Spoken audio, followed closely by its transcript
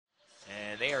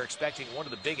they are expecting one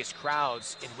of the biggest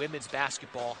crowds in women's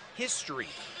basketball history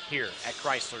here at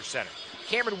Crisler Center.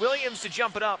 Cameron Williams to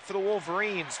jump it up for the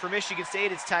Wolverines. For Michigan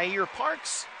State, it's Tyre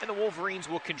Parks, and the Wolverines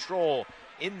will control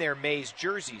in their maize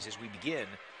jerseys as we begin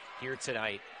here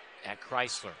tonight at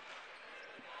Crisler.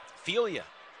 Phelia,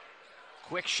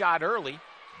 quick shot early,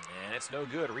 and it's no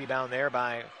good. Rebound there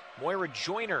by Moira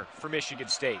Joyner for Michigan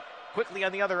State. Quickly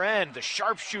on the other end, the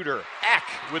sharpshooter, Eck,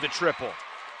 with a triple.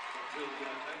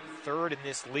 Third in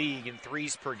this league in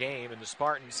threes per game, and the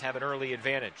Spartans have an early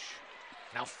advantage.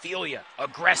 Now Phelia,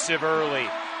 aggressive early.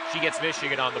 She gets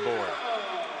Michigan on the board.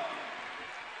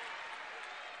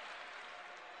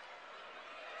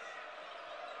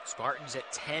 Spartans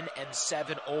at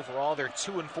 10-7 overall. They're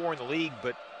 2-4 in the league,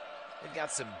 but they've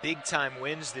got some big-time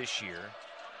wins this year,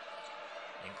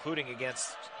 including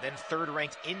against then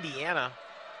third-ranked Indiana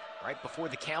right before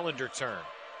the calendar turn.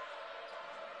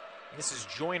 This is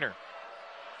Joyner.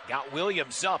 Got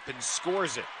Williams up and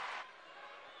scores it.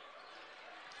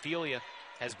 Phelia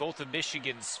has both of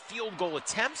Michigan's field goal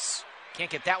attempts. Can't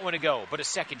get that one to go, but a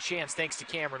second chance thanks to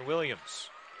Cameron Williams.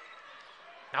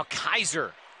 Now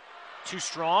Kiser, too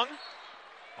strong.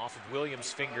 Off of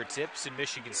Williams' fingertips, and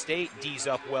Michigan State D's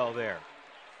up well there.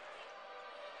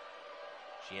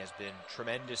 She has been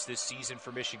tremendous this season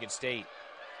for Michigan State.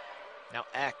 Now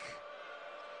Eck.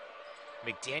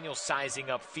 McDaniel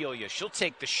sizing up Phelia. She'll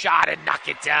take the shot and knock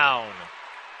it down.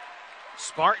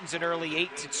 Spartans an early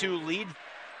 8-2 lead.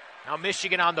 Now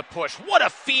Michigan on the push. What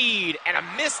a feed! And a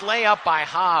missed layup by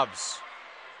Hobbs.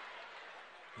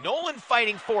 Nolan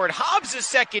fighting for it. Hobbs'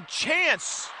 second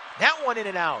chance. That one in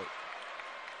and out.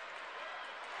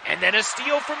 And then a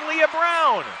steal from Leigha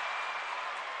Brown.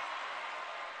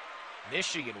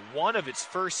 Michigan, one of its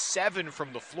first 7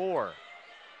 from the floor.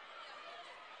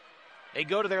 They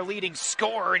go to their leading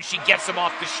scorer, and she gets him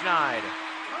off the schneid.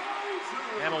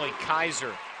 Emily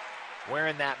Kiser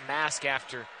wearing that mask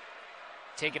after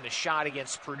taking a shot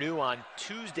against Purdue on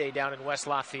Tuesday down in West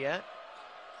Lafayette.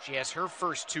 She has her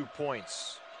first 2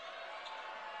 points.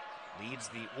 Leads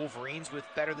the Wolverines with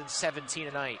better than 17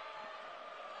 a night.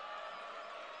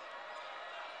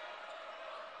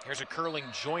 Here's a curling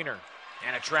Joyner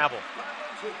and a travel.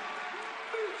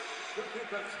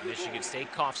 Michigan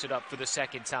State coughs it up for the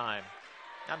second time.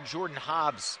 Now Jordan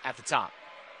Hobbs at the top.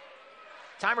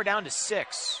 Timer down to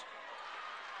 6.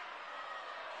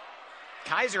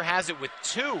 Kiser has it with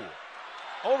 2.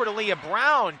 Over to Leigha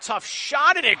Brown. Tough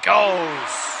shot, and it goes.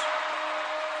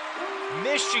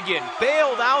 Michigan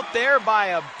bailed out there by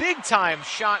a big-time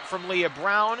shot from Leigha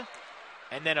Brown.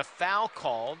 And then a foul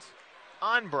called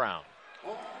on Brown.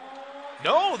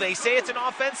 No, they say it's an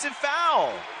offensive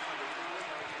foul.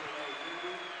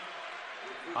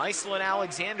 Iceland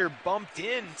Alexander bumped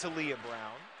into Leigha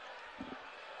Brown.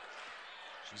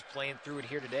 She's playing through it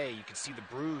here today. You can see the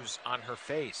bruise on her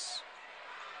face.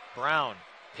 Brown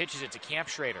pitches it to Camp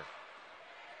Schrader.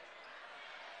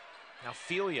 Now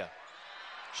Phelia.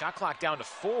 Shot clock down to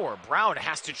 4. Brown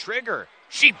has to trigger.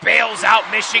 She bails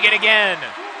out Michigan again.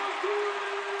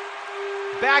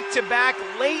 Back-to-back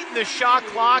late in the shot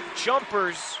clock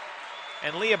jumpers.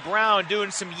 And Leigha Brown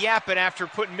doing some yapping after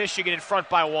putting Michigan in front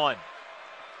by 1.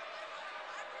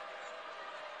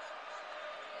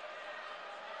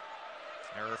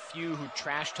 There are a few who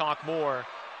trash talk more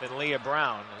than Leigha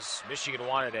Brown, as Michigan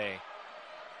wanted a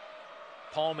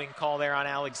palming call there on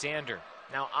Alexander.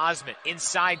 Now Osment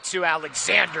inside to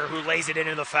Alexander, who lays it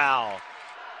into the foul.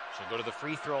 She'll go to the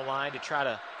free throw line to try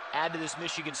to add to this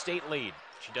Michigan State lead.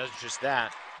 She does just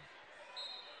that.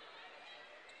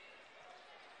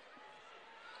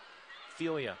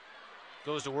 Phelia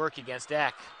goes to work against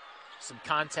Eck. Some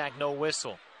contact, no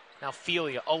whistle. Now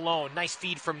Phelia alone. Nice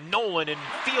feed from Nolan, and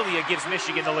Phelia gives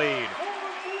Michigan the lead.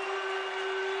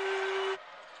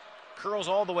 Curls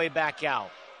all the way back out.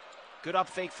 Good up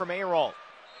fake from Ayrolt.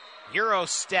 Euro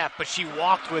step, but she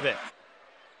walked with it.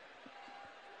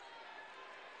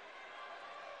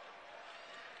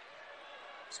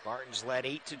 Spartans led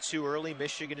 8-2 early.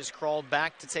 Michigan has crawled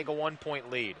back to take a 1-point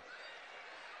lead.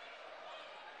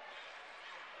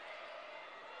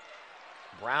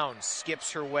 Brown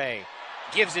skips her way.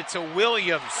 Gives it to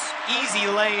Williams. Easy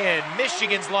lay-in.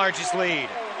 Michigan's largest lead.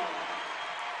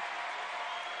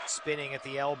 Spinning at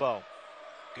the elbow.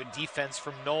 Good defense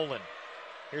from Nolan.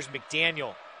 Here's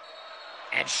McDaniel.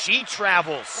 And she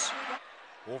travels.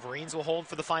 Wolverines will hold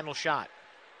for the final shot.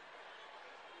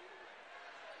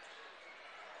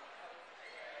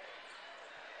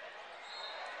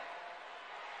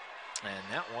 And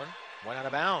that one went out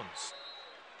of bounds.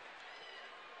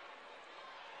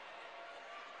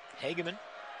 Hageman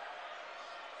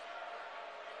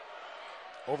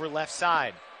over left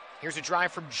side. Here's a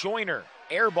drive from Joyner.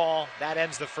 Air ball. That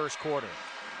ends the first quarter.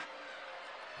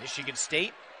 Michigan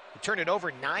State, who turned it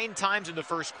over 9 times in the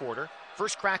first quarter.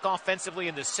 First crack offensively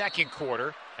in the second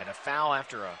quarter. And a foul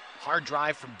after a hard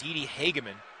drive from Didi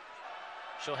Hageman.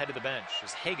 She'll head to the bench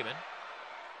as Hageman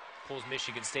pulls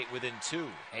Michigan State within 2.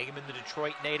 Hageman, the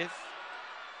Detroit native,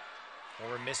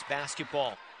 former Miss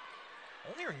Basketball.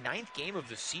 Only her 9th game of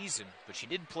the season, but she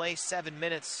did play 7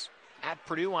 minutes at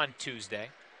Purdue on Tuesday.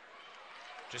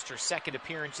 Just her 2nd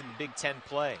appearance in the Big Ten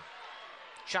play.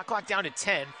 Shot clock down to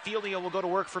 10. Phelia will go to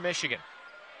work for Michigan.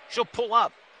 She'll pull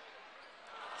up.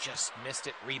 Just missed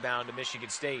it. Rebound to Michigan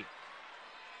State.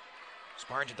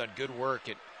 Spartans have done good work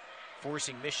at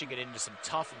forcing Michigan into some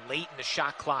tough late in the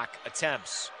shot clock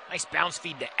attempts. Nice bounce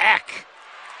feed to Eck.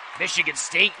 Michigan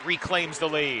State reclaims the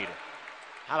lead.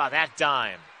 How about that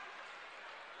dime?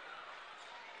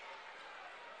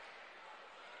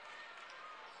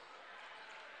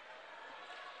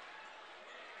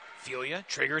 Phelia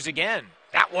triggers again.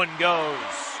 That one goes.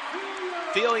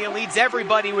 Phelia leads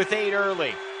everybody with 8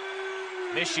 early.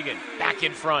 Michigan back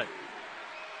in front.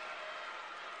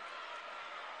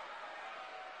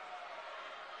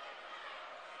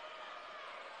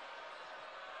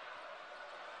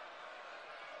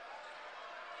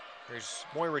 There's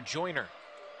Moira Joyner.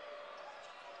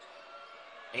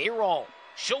 A-roll.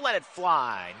 She'll let it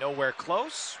fly. Nowhere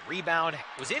close. Rebound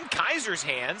was in Kiser's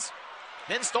hands.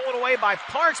 Then stolen away by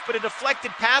Parks, but a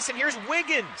deflected pass, and here's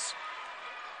Wiggins.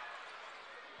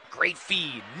 Great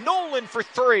feed. Nolan for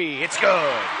 3. It's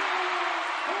good.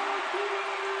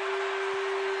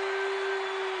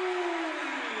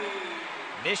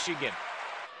 Michigan.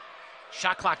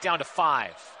 Shot clock down to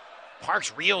 5.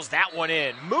 Parks reels that one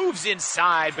in. Moves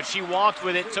inside, but she walked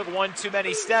with it. Took one too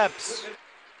many steps.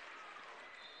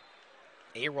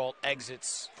 A-roll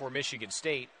exits for Michigan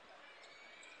State.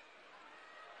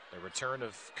 The return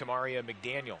of Kamaria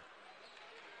McDaniel.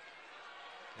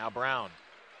 Now Brown.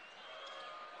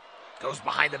 Goes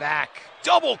behind the back.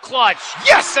 Double clutch.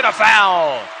 Yes, and a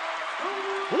foul.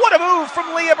 What a move from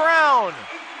Leigha Brown.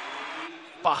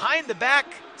 Behind the back.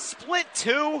 Split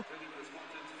 2.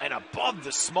 And above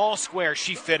the small square,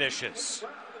 she finishes.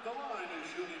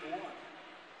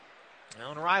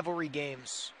 Now in rivalry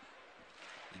games,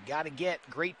 you got to get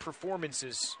great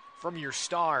performances from your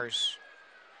stars.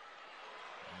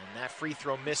 And that free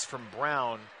throw miss from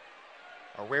Brown,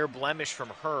 a rare blemish from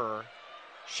her.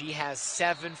 She has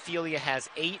 7, Phelia has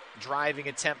 8. Driving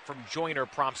attempt from Joyner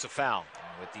prompts a foul.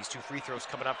 And with these 2 free throws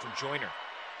coming up from Joyner.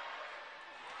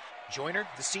 Joyner,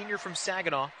 the senior from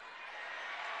Saginaw.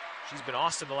 She's been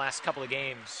awesome the last couple of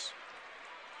games.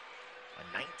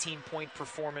 A 19-point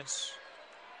performance,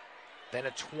 then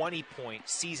a 20-point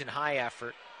season-high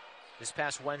effort this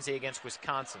past Wednesday against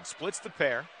Wisconsin. Splits the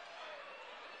pair.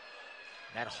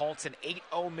 That halts an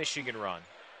 8-0 Michigan run.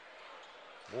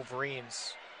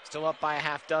 Wolverines still up by a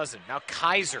half dozen. Now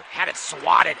Kiser had it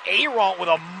swatted. A-roll with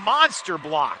a monster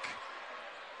block.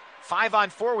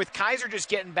 5-on-4 with Kiser just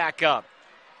getting back up.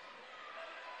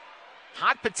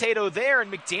 Hot potato there,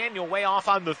 and McDaniel way off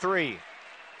on the 3.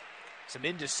 Some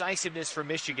indecisiveness from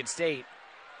Michigan State,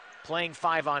 playing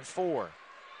 5-on-4.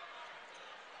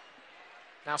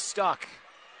 Now Stuck.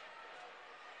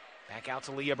 Back out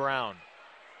to Leigha Brown.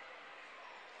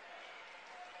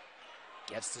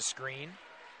 Gets the screen.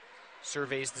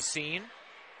 Surveys the scene.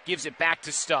 Gives it back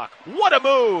to Stuck. What a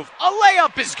move! A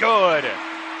layup is good!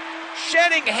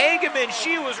 Shedding Hageman,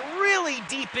 she was really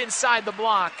deep inside the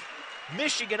block.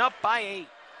 Michigan up by 8.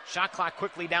 Shot clock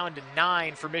quickly down to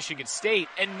 9 for Michigan State.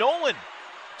 And Nolan,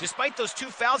 despite those 2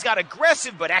 fouls, got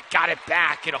aggressive, but that got it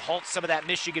back. It'll halt some of that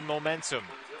Michigan momentum.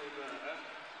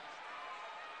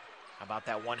 How about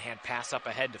that one-hand pass up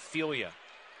ahead to Phelia?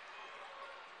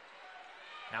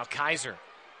 Now Kiser.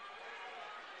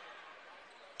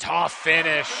 Tough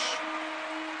finish.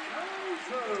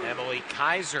 Emily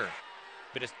Kiser.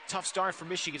 But a tough start for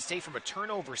Michigan State from a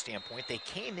turnover standpoint. They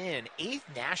came in 8th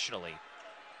nationally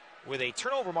with a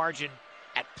turnover margin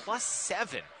at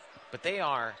 +7. But they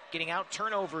are getting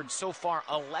out-turnovered so far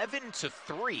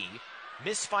 11-3.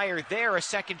 Misfire there, a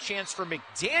second chance for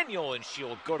McDaniel, and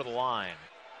she'll go to the line.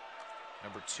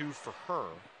 Number 2 for her.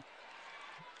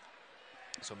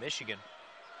 So Michigan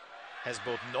has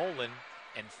both Nolan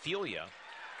and Phelia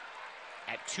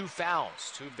at 2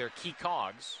 fouls, 2 of their key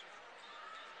cogs.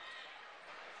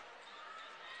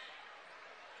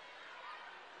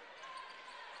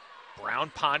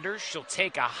 Brown ponders. She'll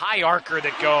take a high arcer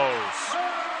that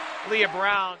goes. Leigha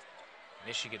Brown.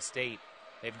 Michigan State,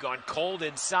 they've gone cold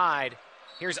inside.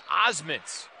 Here's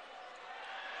Osment.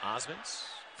 Osment's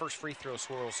first free throw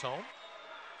swirls home.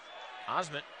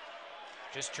 Osment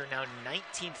Just her now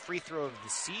 19th free throw of the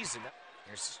season.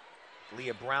 Here's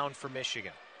Leigha Brown for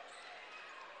Michigan.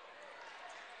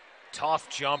 Tough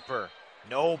jumper.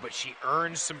 No, but she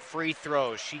earned some free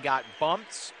throws. She got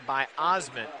bumped by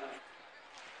Osment.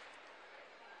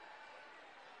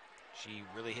 She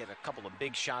really hit a couple of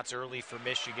big shots early for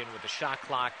Michigan with the shot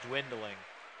clock dwindling,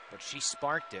 but she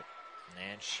sparked it,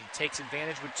 and she takes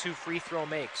advantage with 2 free throw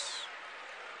makes.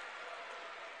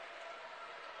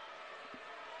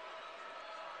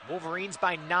 Wolverines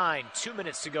by 9, 2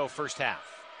 minutes to go first half.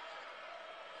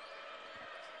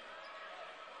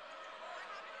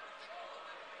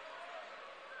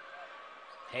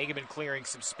 Hageman clearing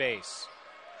some space.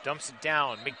 Dumps it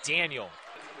down. McDaniel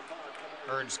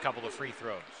earns a couple of free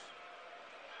throws.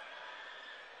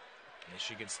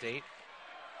 Michigan State.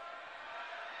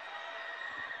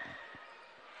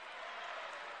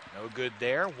 No good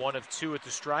there. 1 of 2 at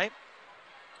the stripe.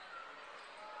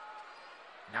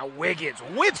 Now Wiggins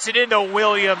whips it into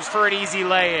Williams for an easy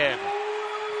lay-in.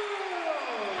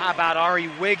 How about Ari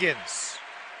Wiggins?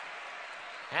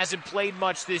 Hasn't played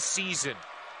much this season,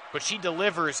 but she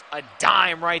delivers a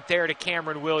dime right there to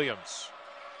Cameron Williams.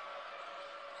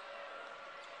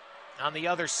 On the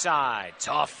other side,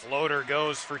 tough floater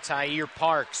goes for Tyre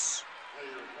Parks.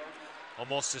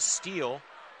 Almost a steal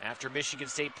after Michigan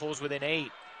State pulls within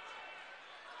 8.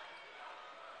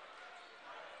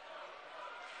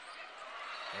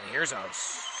 And here's a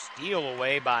steal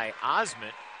away by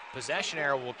Osment. Possession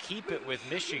arrow will keep it with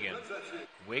Michigan.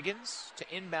 Wiggins to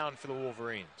inbound for the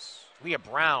Wolverines. Leigha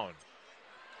Brown.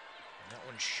 That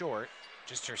one short.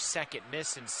 Just her second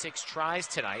miss in 6 tries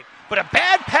tonight. But a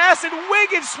bad pass and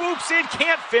Wiggins swoops in,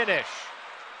 can't finish.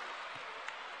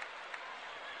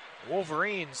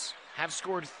 Wolverines have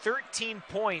scored 13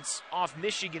 points off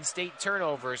Michigan State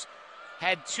turnovers.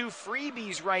 Had 2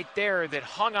 freebies right there that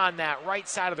hung on that right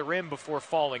side of the rim before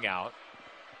falling out.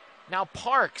 Now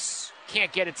Parks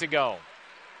can't get it to go.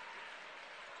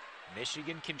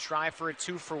 Michigan can try for a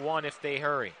 2-for-1 if they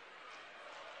hurry.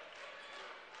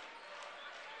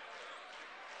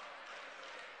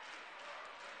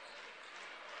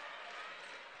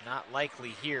 Not likely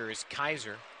here is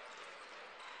Kiser.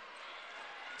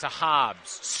 To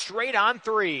Hobbs. Straight on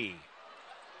 3.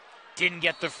 Didn't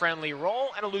get the friendly roll,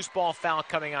 and a loose ball foul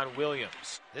coming on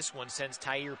Williams. This one sends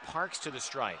Tyre Parks to the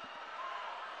stripe.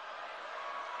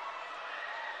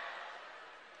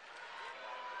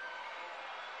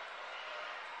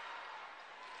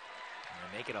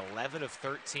 And they make it 11 of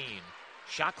 13.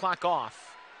 Shot clock off.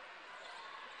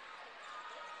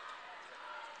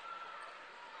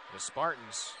 The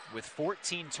Spartans with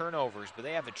 14 turnovers, but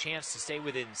they have a chance to stay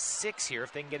within 6 here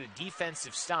if they can get a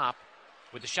defensive stop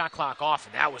with the shot clock off.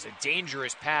 And that was a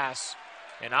dangerous pass.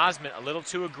 And Osment a little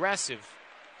too aggressive.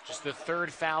 Just the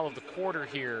 3rd foul of the quarter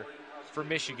here for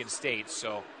Michigan State.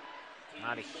 So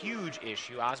not a huge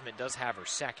issue. Osment does have her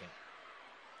 2nd.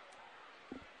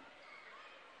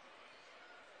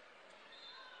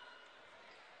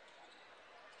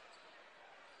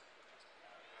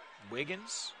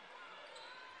 Wiggins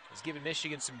has given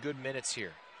Michigan some good minutes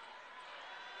here.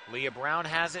 Leigha Brown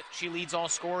has it. She leads all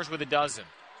scorers with a dozen.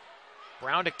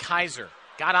 Brown to Kiser.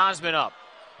 Got Osment up.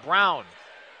 Brown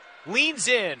leans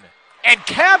in and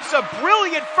caps a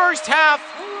brilliant first half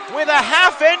with a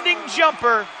half-ending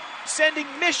jumper, sending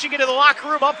Michigan to the locker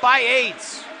room up by 8.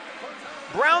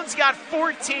 Brown's got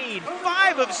 14,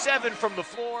 5 of 7 from the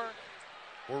floor.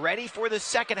 We're ready for the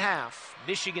second half.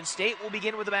 Michigan State will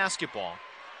begin with the basketball.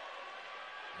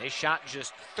 They shot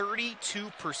just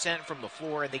 32% from the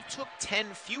floor, and they took 10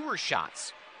 fewer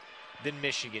shots than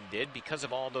Michigan did because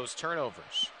of all those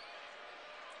turnovers.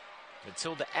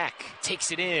 Matilda Eck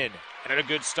takes it in, and a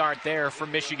good start there for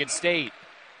Michigan State.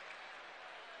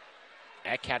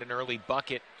 Eck had an early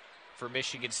bucket for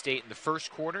Michigan State in the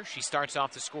first quarter. She starts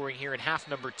off the scoring here in half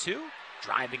number 2.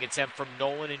 Driving attempt from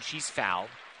Nolan, and she's fouled.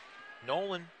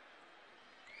 Nolan,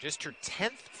 just her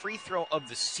 10th free throw of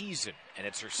the season, and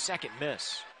it's her 2nd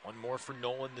miss. One more for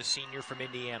Nolan, the senior from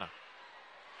Indiana.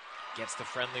 Gets the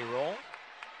friendly roll.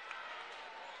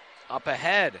 Up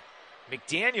ahead,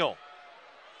 McDaniel.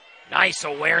 Nice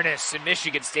awareness, and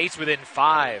Michigan State's within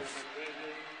 5.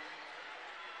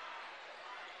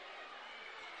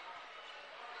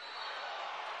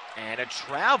 And a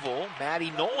travel. Maddie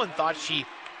Nolan thought she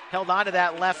held onto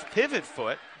that left pivot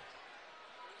foot.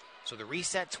 So the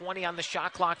reset 20 on the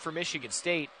shot clock for Michigan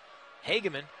State.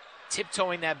 Hageman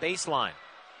tiptoeing that baseline.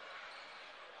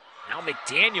 Now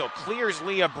McDaniel clears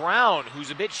Leigha Brown,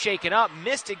 who's a bit shaken up.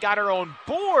 Missed it, got her own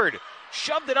board.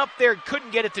 Shoved it up there,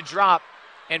 couldn't get it to drop.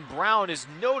 And Brown is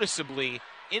noticeably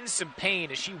in some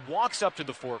pain as she walks up to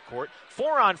the forecourt.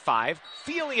 4-on-5.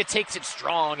 Phelia takes it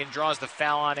strong and draws the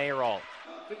foul on ARBOR.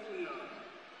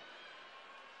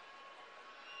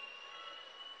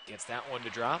 Gets that one to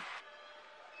drop.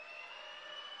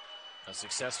 A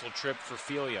successful trip for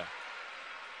Phelia.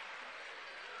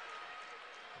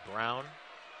 Brown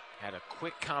had a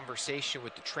quick conversation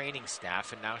with the training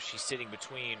staff, and now she's sitting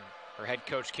between her head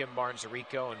coach Kim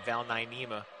Barnes-Arico and Val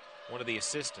Nainima, one of the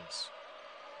assistants.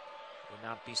 Would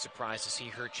not be surprised to see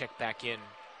her check back in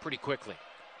pretty quickly.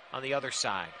 On the other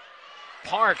side,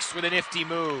 Parks with a nifty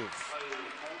move.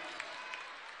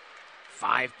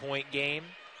 5-point game.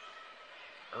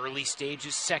 Early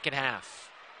stages, second half.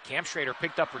 Cam Schrader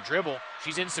picked up her dribble.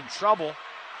 She's in some trouble.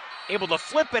 Able to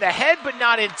flip it ahead, but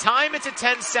not in time. It's a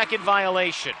 10-second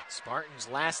violation. Spartans'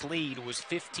 last lead was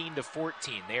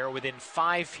 15-14. They are within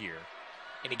 5 here.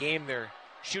 In a game, they're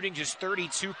shooting just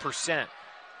 32%.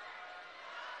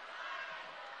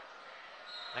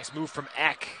 Nice move from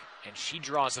Eck, and she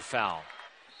draws a foul.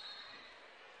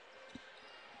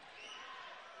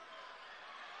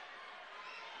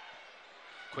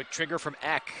 Quick trigger from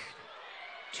Eck.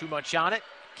 Too much on it.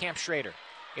 Cam Schrader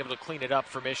able to clean it up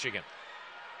for Michigan.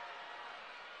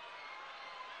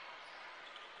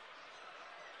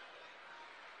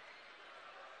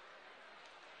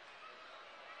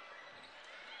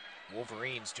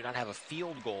 Wolverines do not have a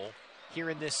field goal here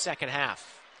in this second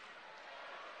half.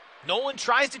 Nolan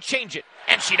tries to change it,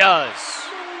 and she does.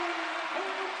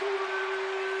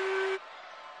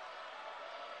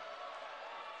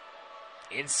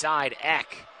 Inside,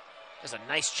 Eck does a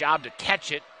nice job to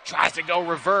catch it, tries to go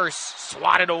reverse,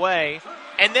 swatted away,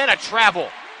 and then a travel,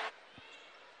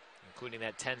 including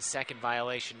that 10-second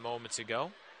violation moments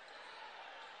ago.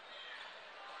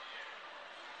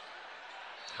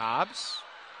 Hobbs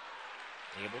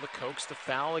able to coax the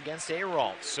foul against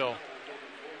ARBOR. So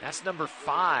that's number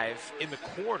 5 in the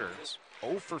quarters.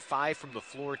 0 for 5 from the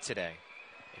floor today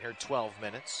in her 12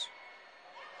 minutes.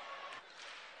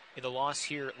 In the loss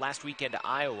here last weekend to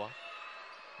Iowa.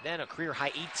 Then a career high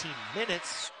 18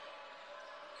 minutes.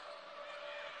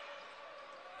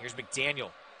 Here's McDaniel.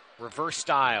 Reverse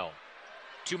style.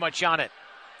 Too much on it.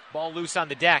 Ball loose on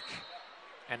the deck.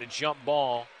 And a jump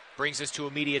ball brings us to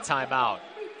immediate timeout.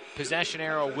 Possession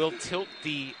arrow will tilt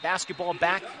the basketball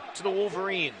back to the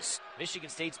Wolverines. Michigan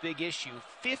State's big issue,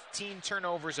 15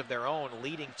 turnovers of their own,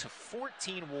 leading to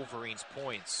 14 Wolverines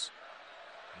points.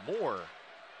 More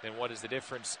than what is the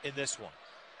difference in this one.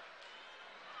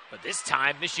 But this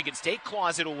time, Michigan State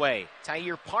claws it away.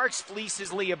 Tyre Parks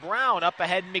fleeces Leigha Brown. Up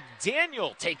ahead,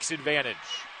 McDaniel takes advantage.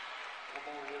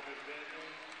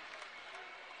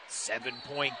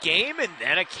 7-point game, and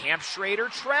then a Cam Schrader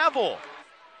travel.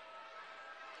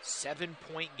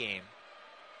 7-point game.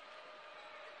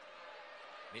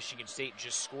 Michigan State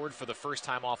just scored for the first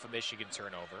time off a Michigan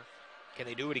turnover. Can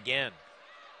they do it again?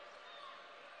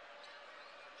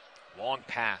 Long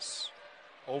pass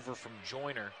over from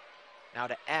Joyner. Now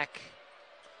to Eck.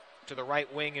 To the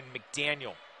right wing, and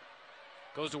McDaniel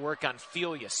goes to work on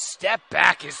Phelia. Step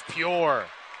back is pure.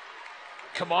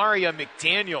 Kamaria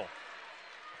McDaniel,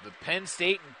 the Penn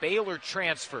State and Baylor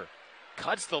transfer,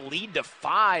 cuts the lead to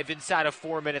 5 inside of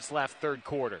 4 minutes left, third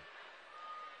quarter.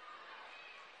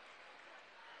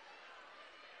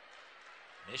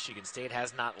 Michigan State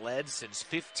has not led since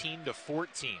 15-14.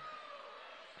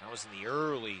 That was in the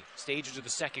early stages of the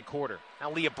second quarter.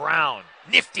 Now Leigha Brown,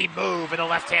 nifty move and a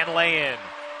left-hand lay-in.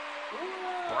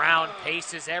 Brown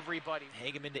paces everybody.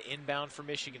 Hageman to inbound for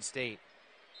Michigan State.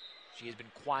 She has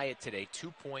been quiet today.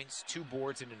 2 points, 2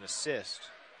 boards, and an assist.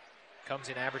 Comes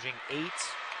in averaging 8,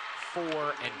 4,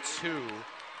 and 2.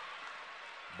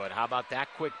 But how about that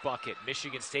quick bucket?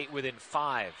 Michigan State within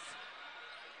 5.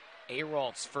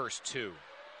 ARBOR's first 2.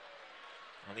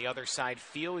 On the other side,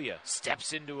 Phelia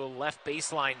steps into a left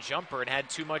baseline jumper and had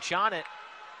too much on it.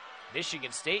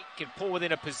 Michigan State can pull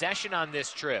within a possession on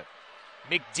this trip.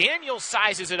 McDaniel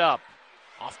sizes it up.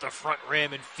 Off the front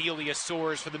rim, and Phelia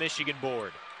soars for the Michigan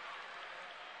board.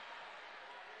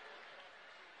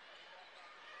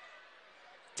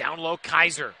 Down low,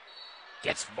 Kiser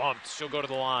gets bumped. She'll go to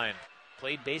the line.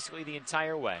 Played basically the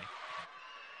entire way.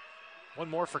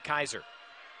 One more for Kiser.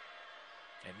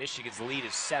 And Michigan's lead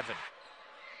is 7.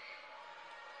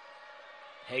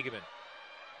 Hageman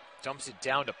dumps it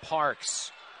down to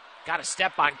Parks. Got a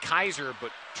step on Kiser,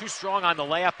 but too strong on the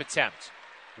layup attempt.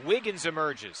 Wiggins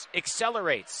emerges,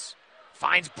 accelerates,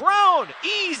 finds Brown.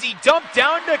 Easy dump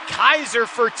down to Kiser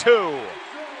for 2.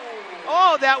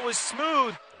 Oh, that was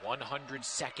smooth. 100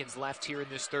 seconds left here in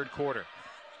this third quarter.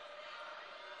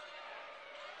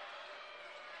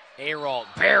 ARBOR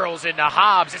barrels into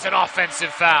Hobbs. It's an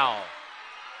offensive foul.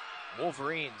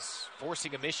 Wolverines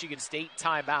forcing a Michigan State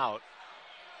timeout.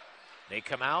 They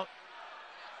come out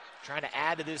trying to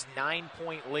add to this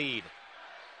 9-point lead.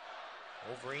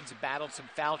 Wolverines have battled some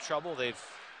foul trouble. They've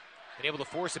been able to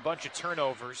force a bunch of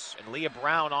turnovers, and Leigha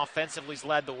Brown offensively's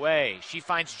led the way. She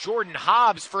finds Jordan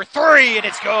Hobbs for three, and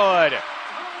it's good.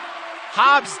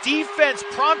 Hobbs' defense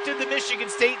prompted the Michigan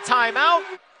State timeout.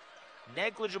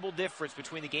 Negligible difference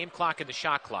between the game clock and the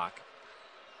shot clock.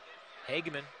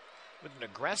 Hageman with an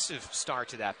aggressive start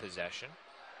to that possession.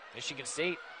 Michigan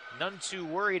State none too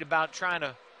worried about trying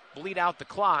to bleed out the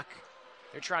clock.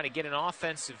 They're trying to get an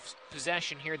offensive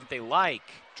possession here that they like.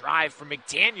 Drive from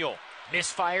McDaniel.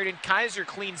 Misfired, and Kiser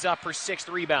cleans up her 6th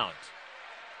rebound.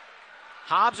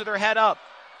 Hobbs with her head up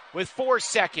with 4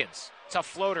 seconds. Tough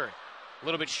floater. A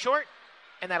little bit short,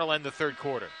 and that'll end the third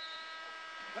quarter.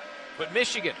 But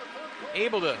Michigan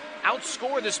able to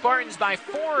outscore the Spartans by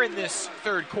 4 in this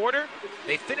third quarter.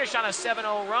 They finish on a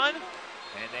 7-0 run,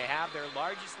 and they have their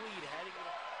largest lead heading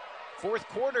into fourth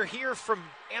quarter here from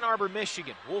Ann Arbor,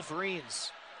 Michigan.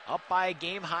 Wolverines up by a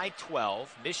game-high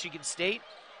 12. Michigan State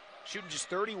shooting just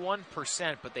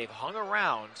 31%, but they've hung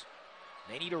around.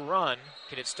 They need a run.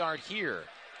 Can it start here?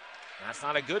 That's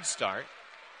not a good start.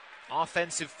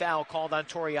 Offensive foul called on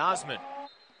Tori Osmond.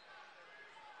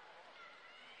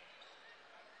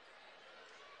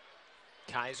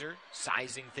 Kiser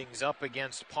sizing things up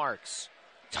against Parks.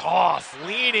 Tough,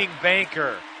 leaning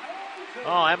banker.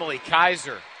 Oh, Emily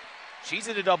Kiser. She's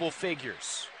into double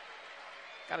figures.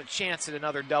 Got a chance at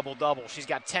another double-double. She's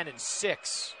got 10 and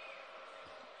 6.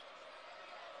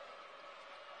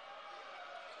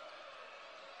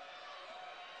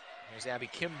 Here's Abby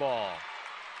Kimball.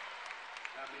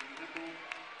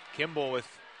 Kimball with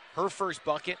her first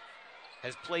bucket.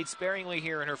 Has played sparingly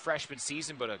here in her freshman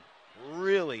season, but a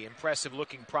really impressive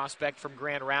looking prospect from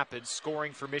Grand Rapids,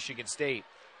 scoring for Michigan State.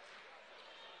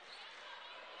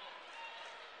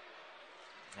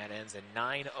 That ends a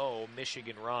 9-0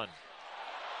 Michigan run.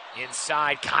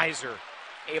 Inside, Kiser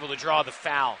able to draw the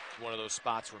foul. One of those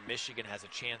spots where Michigan has a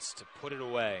chance to put it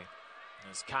away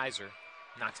as Kiser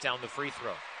knocks down the free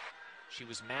throw. She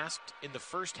was masked in the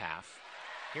first half.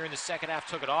 Here in the second half,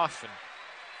 took it off, and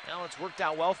now it's worked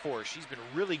out well for her. She's been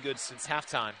really good since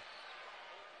halftime.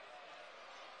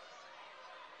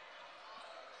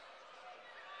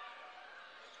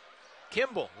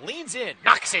 Kimball leans in,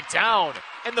 knocks it down,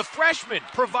 and the freshman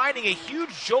providing a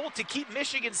huge jolt to keep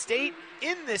Michigan State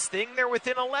in this thing. They're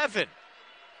within 11.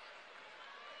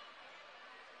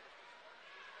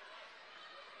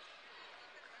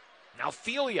 Now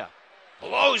Phelia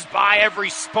blows by every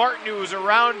Spartan who was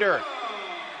around her.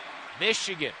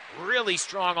 Michigan, really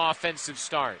strong offensive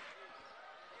start.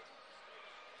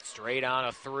 Straight on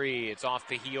a three. It's off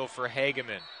the heel for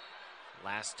Hageman.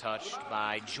 Last touched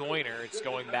by Joyner. It's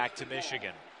going back to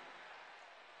Michigan.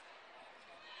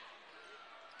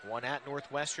 One at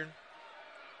Northwestern.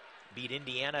 Beat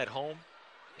Indiana at home.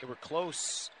 They were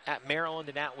close at Maryland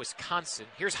and at Wisconsin.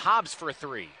 Here's Hobbs for a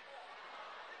three.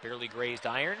 Barely grazed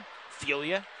iron.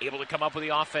 Phelia able to come up with the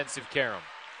offensive carom.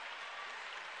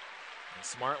 And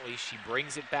smartly, she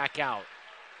brings it back out.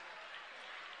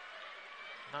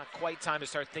 Not quite time to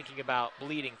start thinking about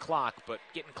bleeding clock, but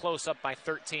getting close, up by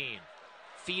 13.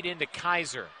 Feed into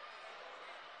Kiser.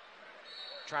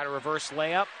 Try to reverse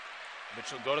layup, but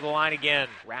she'll go to the line again.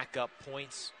 Rack up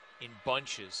points in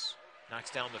bunches. Knocks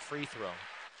down the free throw.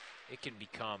 It can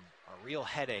become a real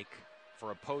headache for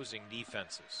opposing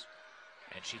defenses.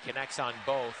 And she connects on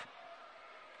both.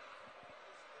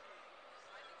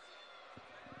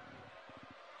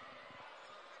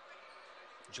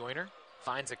 Joyner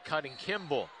finds a cutting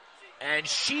Kimball. And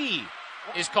she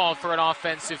is called for an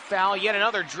offensive foul. Yet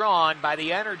another drawn by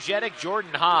the energetic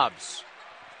Jordan Hobbs.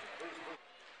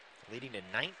 Leading to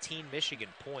 19 Michigan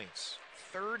points.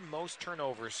 Third most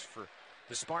turnovers for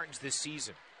the Spartans this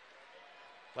season.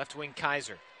 Left wing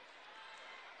Kiser.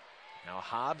 Now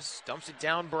Hobbs dumps it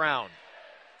down Brown.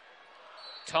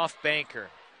 Tough banker.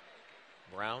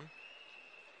 Brown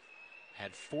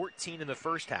had 14 in the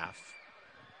first half.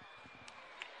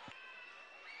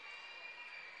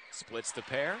 Splits the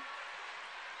pair.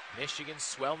 Michigan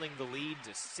swelling the lead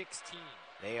to 16.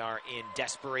 They are in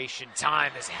desperation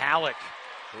time as Halleck,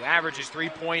 who averages 3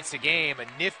 points a game, a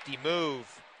nifty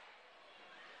move.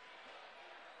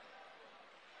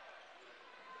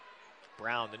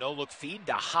 Brown, the no-look feed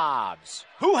to Hobbs,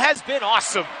 who has been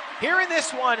awesome. Here in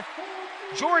this one,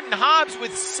 Jordan Hobbs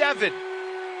with 7.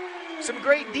 Some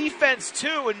great defense,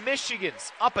 too, and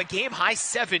Michigan's up a game-high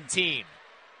 17.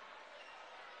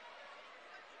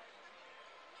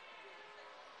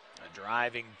 A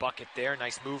driving bucket there.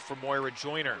 Nice move from Moira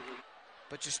Joyner.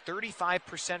 but just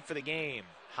 35% for the game.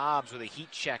 Hobbs with a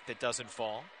heat check that doesn't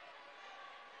fall.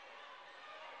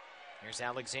 Here's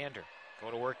Alexander.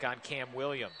 Go to work on Cam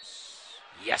Williams.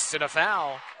 Yes, and a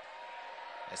foul.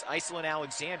 As Iselin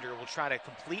Alexander will try to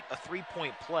complete a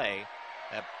three-point play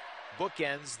that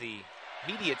bookends the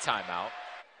media timeout.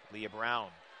 Leigha Brown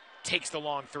takes the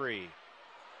long three.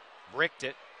 Bricked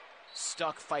it.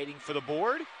 Stuck fighting for the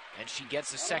board. And she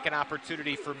gets a second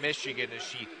opportunity for Michigan as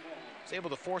she was able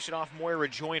to force it off Moira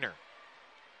Joyner.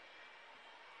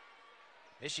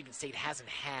 Michigan State hasn't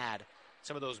had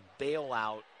some of those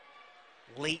bailout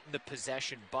late in the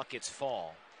possession buckets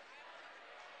fall.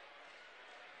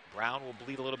 Brown will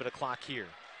bleed a little bit of clock here.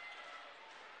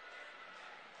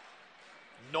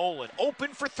 Nolan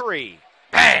open for three.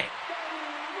 Bang!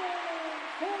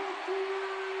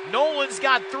 Nolan's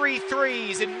got 3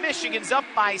 threes, and Michigan's up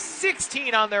by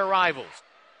 16 on their rivals.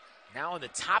 Now in the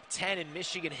top 10 in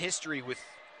Michigan history with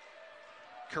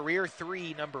career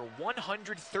three, number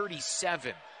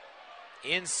 137.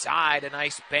 Inside, a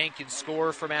nice bank and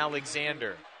score from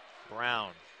Alexander.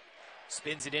 Brown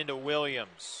spins it into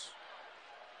Williams.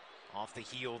 Off the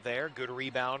heel there. Good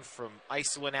rebound from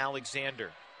Iselin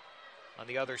Alexander. On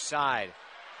the other side,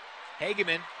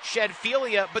 Hageman shed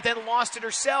Phelia, but then lost it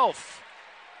herself.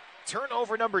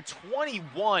 Turnover number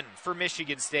 21 for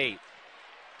Michigan State.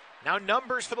 Now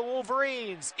numbers for the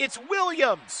Wolverines. It's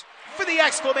Williams for the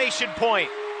exclamation point.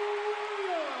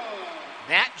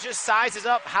 That just sizes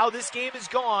up how this game has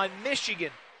gone.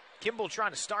 Michigan, Kimball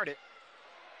trying to start it.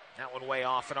 That one way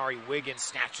off, and Ari Wiggins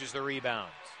snatches the rebound.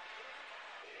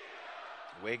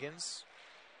 Wiggins,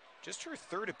 just her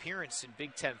third appearance in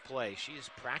Big Ten play. She has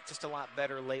practiced a lot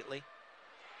better lately.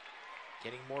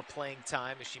 Getting more playing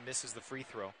time as she misses the free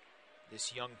throw.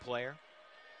 This young player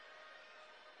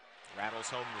rattles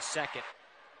home the second.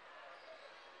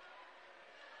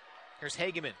 Here's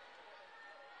Hageman.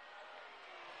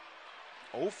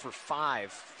 0 for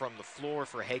 5 from the floor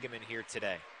for Hageman here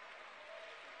today.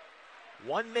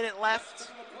 1 minute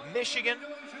left. Michigan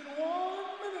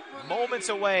moments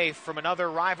away from another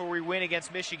rivalry win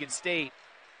against Michigan State.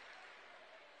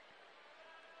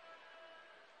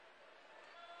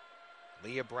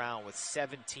 Leigha Brown with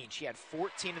 17. She had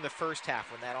 14 in the first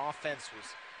half when that offense was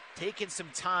taking some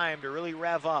time to really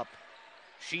rev up.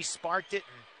 She sparked it,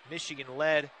 and Michigan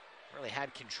led, really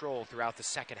had control throughout the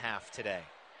second half today.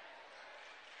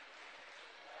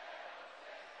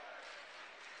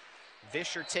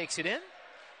 Vischer takes it in.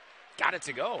 Got it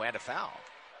to go, and a foul.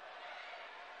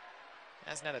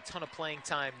 Hasn't had a ton of playing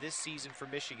time this season for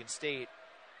Michigan State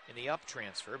in the up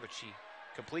transfer, but she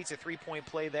completes a three-point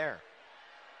play there.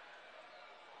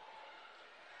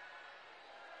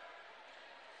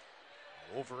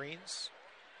 Wolverines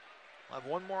will have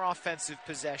one more offensive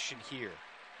possession here.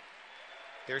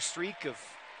 Their streak of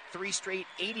 3 straight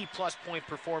 80-plus point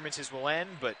performances will end,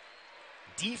 but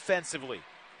defensively,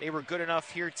 they were good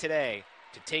enough here today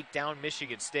to take down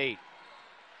Michigan State.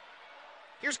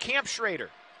 Here's Camp Schrader.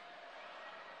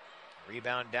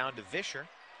 Rebound down to Vischer.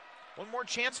 One more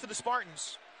chance for the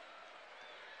Spartans.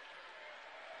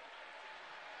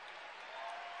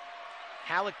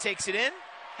 Halleck takes it in.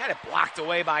 Had it blocked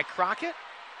away by Crockett.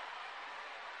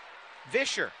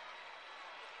 Vischer.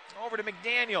 Over to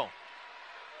McDaniel.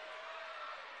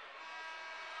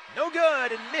 No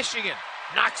good, and Michigan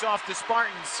knocks off the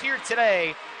Spartans here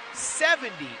today,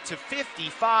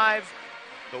 70-55.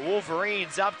 The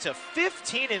Wolverines up to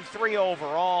 15-3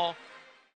 overall.